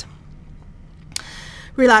past.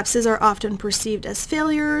 Relapses are often perceived as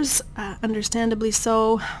failures, understandably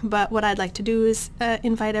so, but what I'd like to do is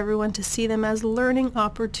invite everyone to see them as learning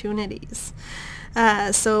opportunities.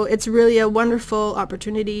 So it's really a wonderful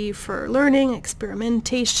opportunity for learning,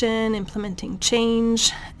 experimentation, implementing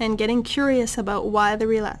change, and getting curious about why the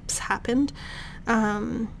relapse happened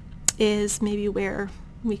is maybe where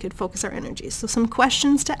we could focus our energies. So some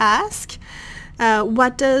questions to ask.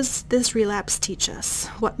 What does this relapse teach us?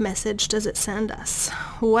 What message does it send us?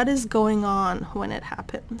 What is going on when it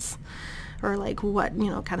happens? Or like what,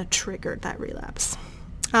 kind of triggered that relapse?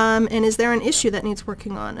 And is there an issue that needs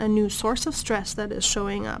working on? A new source of stress that is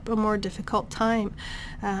showing up? A more difficult time?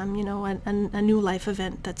 A new life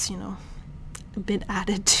event that's, been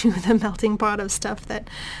added to the melting pot of stuff that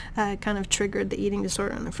kind of triggered the eating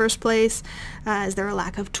disorder in the first place? Is there a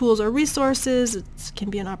lack of tools or resources? It can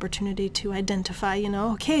be an opportunity to identify,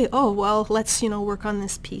 let's, work on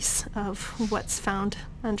this piece of what's found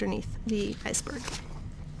underneath the iceberg.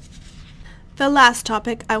 The last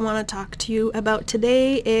topic I want to talk to you about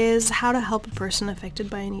today is how to help a person affected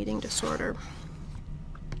by an eating disorder.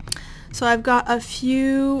 So I've got a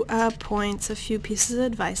few points, a few pieces of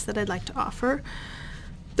advice that I'd like to offer.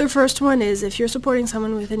 The first one is, if you're supporting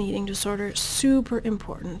someone with an eating disorder, super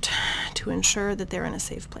important to ensure that they're in a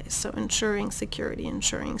safe place. So ensuring security,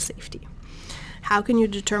 ensuring safety. How can you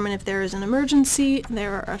determine if there is an emergency?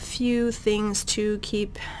 There are a few things to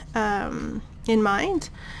keep in mind.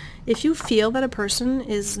 If you feel that a person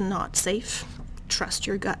is not safe, trust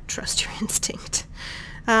your gut, trust your instinct.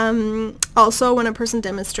 Also, when a person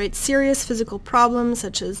demonstrates serious physical problems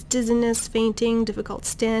such as dizziness, fainting, difficult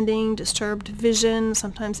standing, disturbed vision,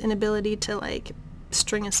 sometimes inability to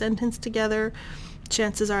string a sentence together,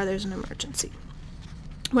 chances are there's an emergency.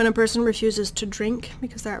 When a person refuses to drink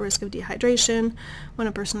because they're at risk of dehydration, when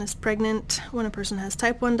a person is pregnant, when a person has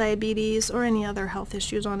type 1 diabetes or any other health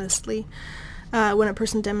issues, honestly, when a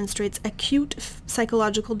person demonstrates acute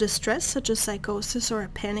psychological distress such as psychosis or a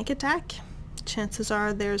panic attack, chances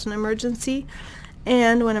are there's an emergency,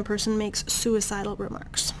 and when a person makes suicidal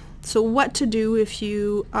remarks. So what to do if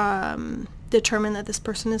you determine that this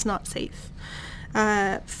person is not safe?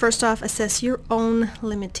 First off, assess your own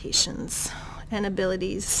limitations and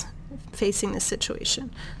abilities facing this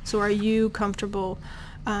situation. So are you comfortable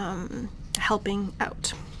helping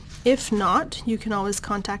out? If not, you can always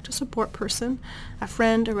contact a support person, a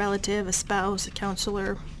friend, a relative, a spouse, a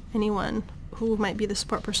counselor, anyone who might be the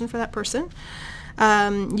support person for that person.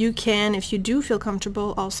 You can, if you do feel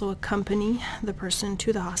comfortable, also accompany the person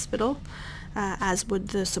to the hospital, as would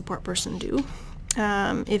the support person do,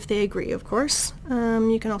 if they agree, of course.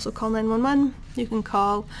 You can also call 911. You can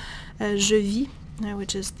call Je Vis,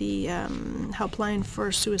 which is the helpline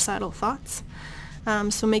for suicidal thoughts.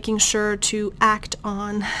 So making sure to act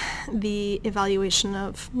on the evaluation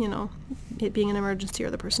of, it being an emergency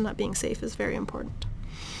or the person not being safe is very important.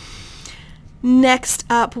 Next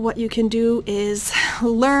up, what you can do is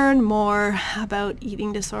learn more about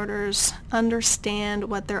eating disorders,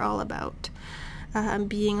 understand what they're all about,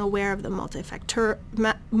 being aware of the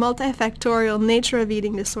multifactorial nature of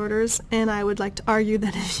eating disorders, and I would like to argue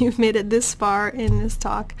that if you've made it this far in this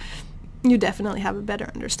talk, you definitely have a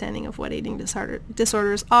better understanding of what eating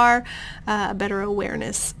disorders are, a better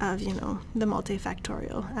awareness of, the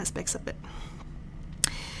multifactorial aspects of it.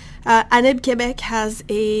 ANIB Quebec has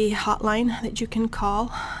a hotline that you can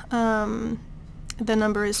call. The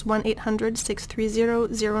number is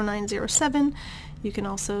 1-800-630-0907. You can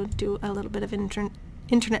also do a little bit of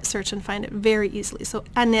internet search and find it very easily. So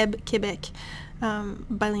ANIB Quebec,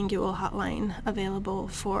 bilingual hotline available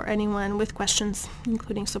for anyone with questions,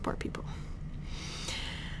 including support people.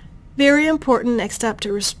 Very important next up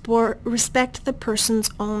to respect the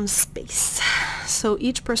person's own space. So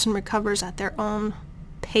each person recovers at their own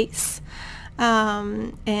pace,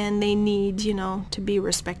 and they need, to be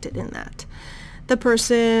respected in that. The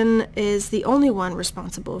person is the only one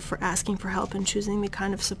responsible for asking for help and choosing the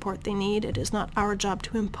kind of support they need. It is not our job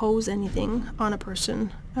to impose anything on a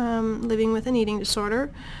person living with an eating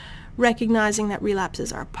disorder. recognizing that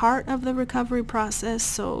relapses are part of the recovery process,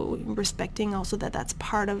 so respecting also that that's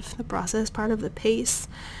part of the process, part of the pace,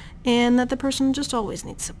 and that the person just always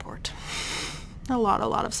needs support. A lot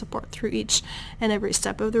of support through each and every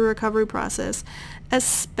step of the recovery process,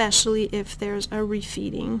 especially if there's a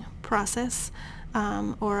refeeding process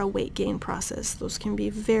or a weight gain process. Those can be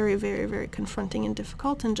very, very, very confronting and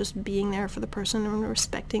difficult, and just being there for the person and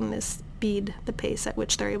respecting the speed, the pace at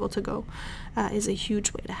which they're able to go is a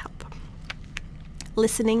huge way to help.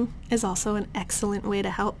 Listening is also an excellent way to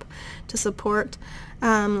help, to support.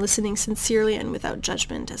 Listening sincerely and without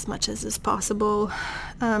judgment as much as is possible.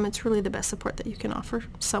 It's really the best support that you can offer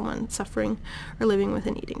someone suffering or living with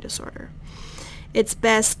an eating disorder. It's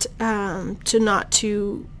best to not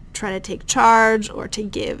to try to take charge or to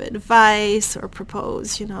give advice or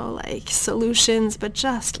propose, like solutions, but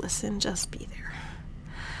just listen, just be there.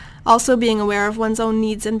 Also, being aware of one's own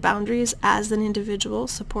needs and boundaries as an individual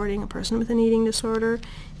supporting a person with an eating disorder.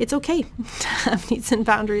 It's okay to have needs and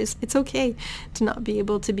boundaries. It's okay to not be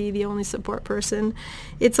able to be the only support person.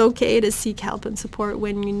 It's okay to seek help and support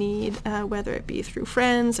when you need, whether it be through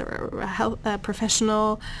friends or a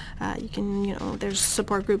professional. You can, there's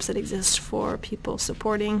support groups that exist for people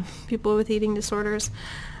supporting people with eating disorders.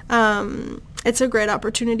 It's a great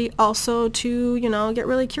opportunity also to, get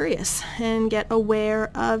really curious and get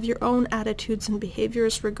aware of your own attitudes and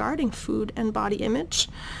behaviors regarding food and body image,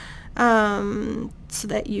 so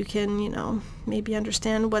that you can, maybe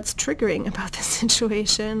understand what's triggering about the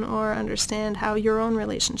situation, or understand how your own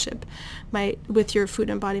relationship with your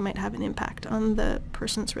food and body might have an impact on the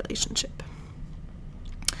person's relationship.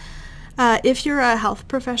 If you're a health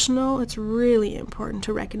professional, it's really important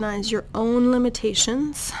to recognize your own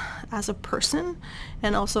limitations as a person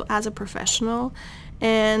and also as a professional,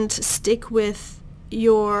 and stick with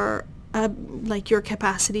your your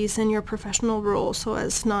capacities and your professional role, so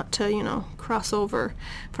as not to cross over.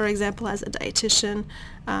 For example, as a dietitian,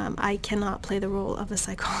 I cannot play the role of a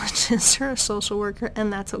psychologist or a social worker,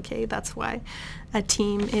 and that's okay. That's why a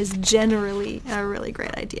team is generally a really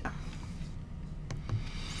great idea.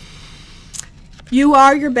 You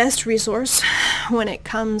are your best resource when it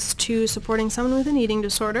comes to supporting someone with an eating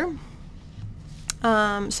disorder.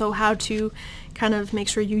 So how to kind of make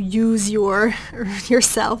sure you use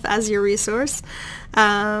yourself as your resource.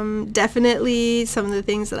 Definitely some of the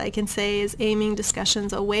things that I can say is aiming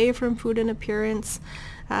discussions away from food and appearance.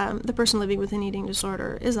 The person living with an eating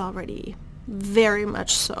disorder is already very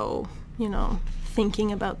much so,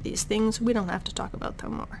 thinking about these things. We don't have to talk about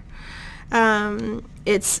them more.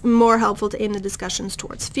 It's more helpful to aim the discussions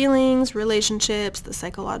towards feelings, relationships, the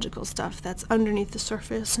psychological stuff that's underneath the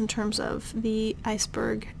surface in terms of the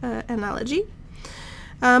iceberg analogy.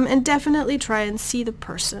 And definitely try and see the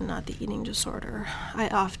person, not the eating disorder. I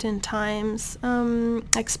oftentimes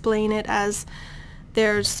explain it as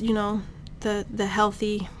there's, the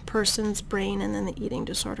healthy person's brain and then the eating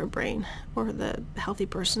disorder brain, or the healthy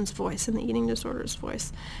person's voice and the eating disorder's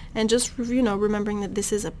voice. And just, remembering that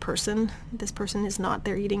this is a person. This person is not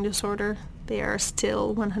their eating disorder. They are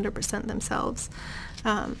still 100% themselves.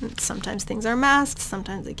 Sometimes things are masked,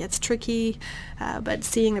 sometimes it gets tricky, but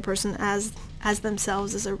seeing the person as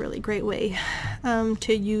themselves is a really great way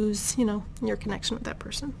to use, your connection with that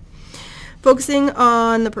person. Focusing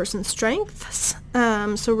on the person's strengths,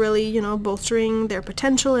 so really, bolstering their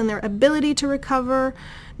potential and their ability to recover,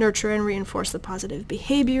 nurture and reinforce the positive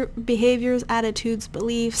behaviors, attitudes,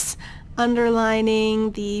 beliefs,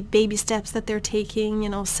 underlining the baby steps that they're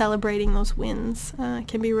taking, celebrating those wins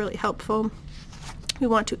can be really helpful. We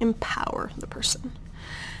want to empower the person.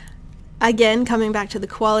 Again, coming back to the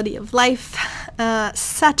quality of life,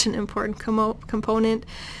 such an important component.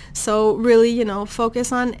 So really,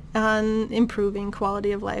 focus on improving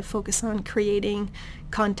quality of life, focus on creating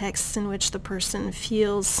contexts in which the person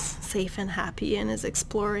feels safe and happy and is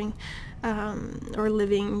exploring or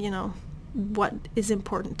living, what is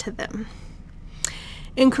important to them.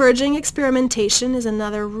 Encouraging experimentation is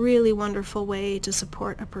another really wonderful way to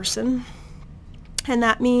support a person. And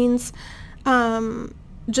that means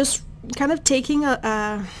just kind of taking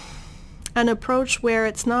an approach where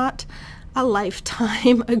it's not a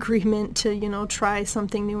lifetime agreement to, try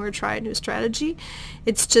something new or try a new strategy.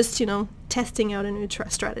 It's just, testing out a new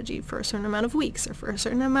strategy for a certain amount of weeks or for a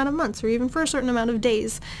certain amount of months or even for a certain amount of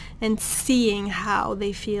days, and seeing how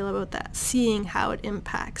they feel about that, seeing how it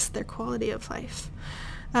impacts their quality of life.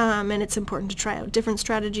 And it's important to try out different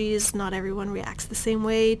strategies. Not everyone reacts the same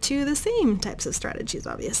way to the same types of strategies,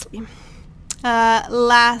 obviously.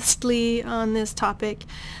 Lastly, on this topic,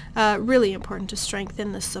 really important to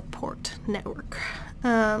strengthen the support network.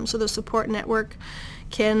 So the support network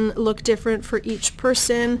can look different for each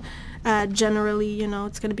person. Generally, you know,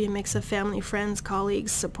 it's going to be a mix of family, friends,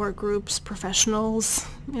 colleagues, support groups, professionals.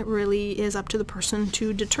 It really is up to the person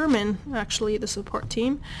to determine actually the support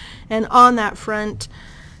team. And on that front,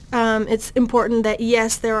 it's important that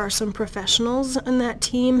yes, there are some professionals in that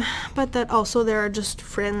team, but that also there are just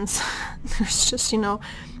friends. There's just, you know,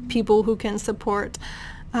 people who can support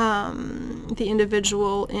the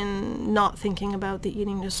individual in not thinking about the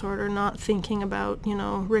eating disorder, not thinking about, you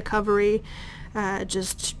know, recovery,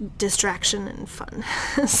 just distraction and fun.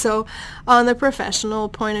 So on the professional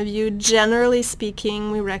point of view, generally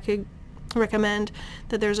speaking, we recommend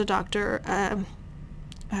that there's a doctor,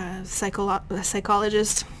 a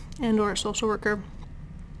psychologist, and or a social worker,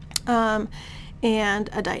 and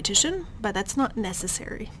a dietitian, but that's not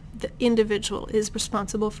necessary. The individual is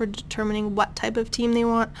responsible for determining what type of team they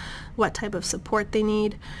want, what type of support they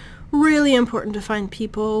need. Really important to find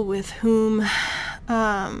people with whom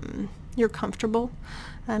you're comfortable.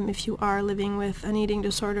 If you are living with an eating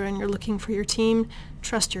disorder and you're looking for your team,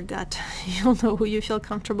 trust your gut. You'll know who you feel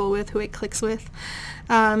comfortable with, who it clicks with.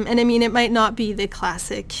 And I mean, it might not be the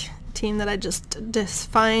classic team that I just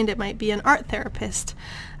defined. It might be an art therapist.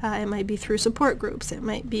 It might be through support groups. It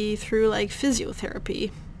might be through like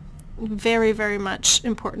physiotherapy. Very, very much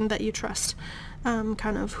important that you trust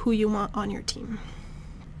kind of who you want on your team.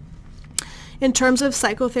 In terms of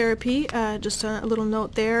psychotherapy, just a little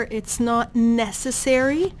note there, it's not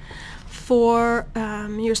necessary for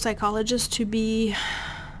your psychologist to be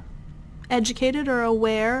educated or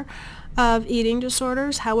aware of eating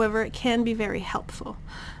disorders. However, it can be very helpful.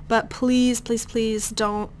 But please, please, please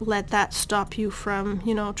don't let that stop you from,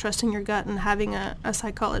 you know, trusting your gut and having a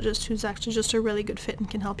psychologist who's actually just a really good fit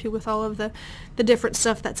and can help you with all of the different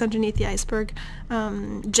stuff that's underneath the iceberg.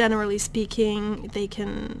 Generally speaking, they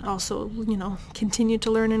can also, you know, continue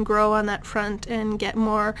to learn and grow on that front and get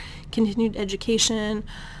more continued education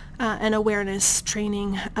and awareness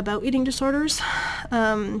training about eating disorders.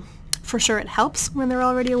 For sure it helps when they're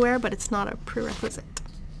already aware, but it's not a prerequisite.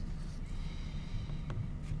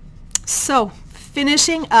 So,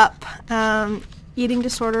 finishing up, eating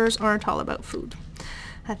disorders aren't all about food.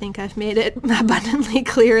 I think I've made it abundantly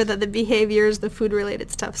clear that the behaviors, the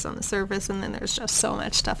food-related stuff's on the surface, and then there's just so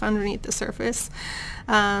much stuff underneath the surface.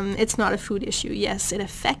 It's not a food issue. Yes, it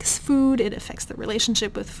affects food, it affects the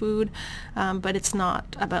relationship with food, but it's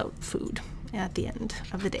not about food at the end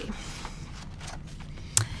of the day.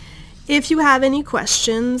 If you have any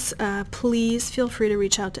questions, please feel free to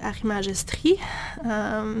reach out to Archimagistrie.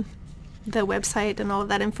 The website and all of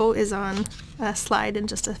that info is on a slide in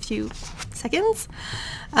just a few seconds.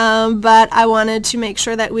 But I wanted to make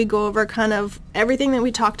sure that we go over kind of everything that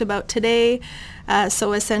we talked about today.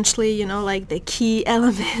 So essentially, you know, like the key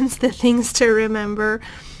elements, the things to remember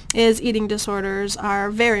is eating disorders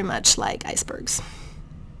are very much like icebergs.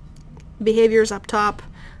 Behaviors up top,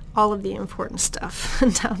 all of the important stuff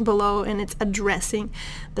down below, and it's addressing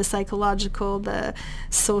the psychological, the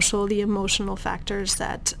social, the emotional factors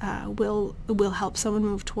that will help someone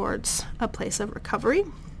move towards a place of recovery.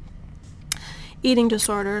 Eating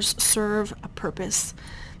disorders serve a purpose.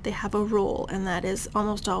 They have a role, and that is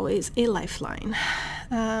almost always a lifeline.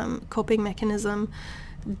 Coping mechanism,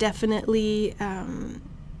 definitely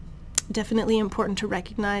important to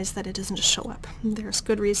recognize that it doesn't just show up. There's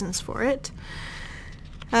good reasons for it.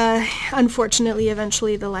 Unfortunately,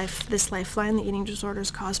 eventually this lifeline, the eating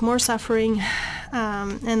disorders, cause more suffering,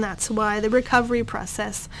 and that's why the recovery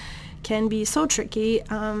process can be so tricky.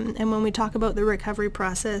 And when we talk about the recovery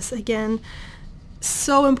process, again,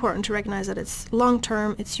 so important to recognize that it's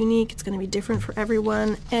long-term, it's unique, it's going to be different for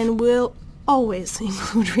everyone, and will always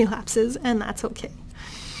include relapses, and that's okay.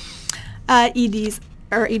 EDs,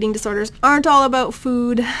 or eating disorders, aren't all about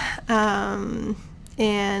food.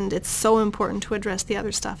 And it's so important to address the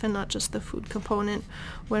other stuff and not just the food component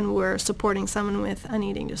when we're supporting someone with an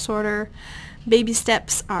eating disorder. Baby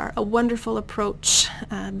steps are a wonderful approach,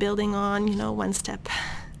 building on, you know, one step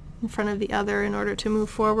in front of the other in order to move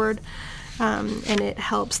forward. And it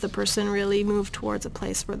helps the person really move towards a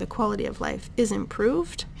place where the quality of life is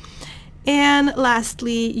improved. And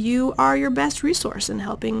lastly, you are your best resource in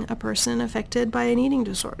helping a person affected by an eating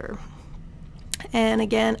disorder. And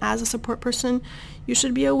again, as a support person, you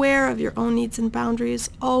should be aware of your own needs and boundaries.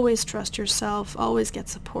 Always trust yourself. Always get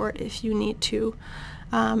support if you need to.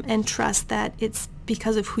 And trust that it's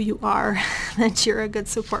because of who you are that you're a good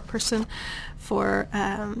support person for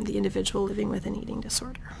the individual living with an eating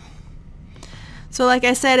disorder. So like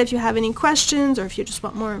I said, if you have any questions or if you just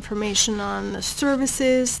want more information on the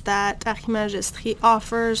services that Archimagistrie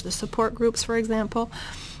offers, the support groups, for example,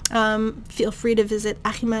 Feel free to visit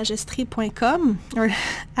arrimagestrie.com or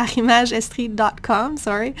arrimagestrie.com,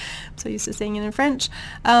 sorry. I'm so used to saying it in French.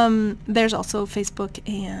 There's also Facebook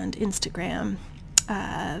and Instagram.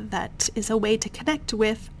 That is a way to connect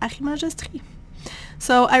with Arrimagestrie.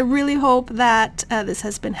 So I really hope that this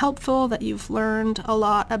has been helpful, that you've learned a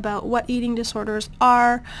lot about what eating disorders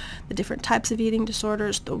are, the different types of eating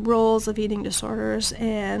disorders, the roles of eating disorders,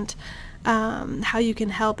 and how you can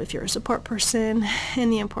help if you're a support person,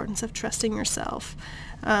 and the importance of trusting yourself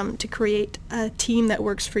to create a team that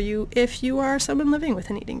works for you if you are someone living with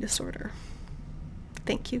an eating disorder.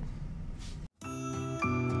 Thank you.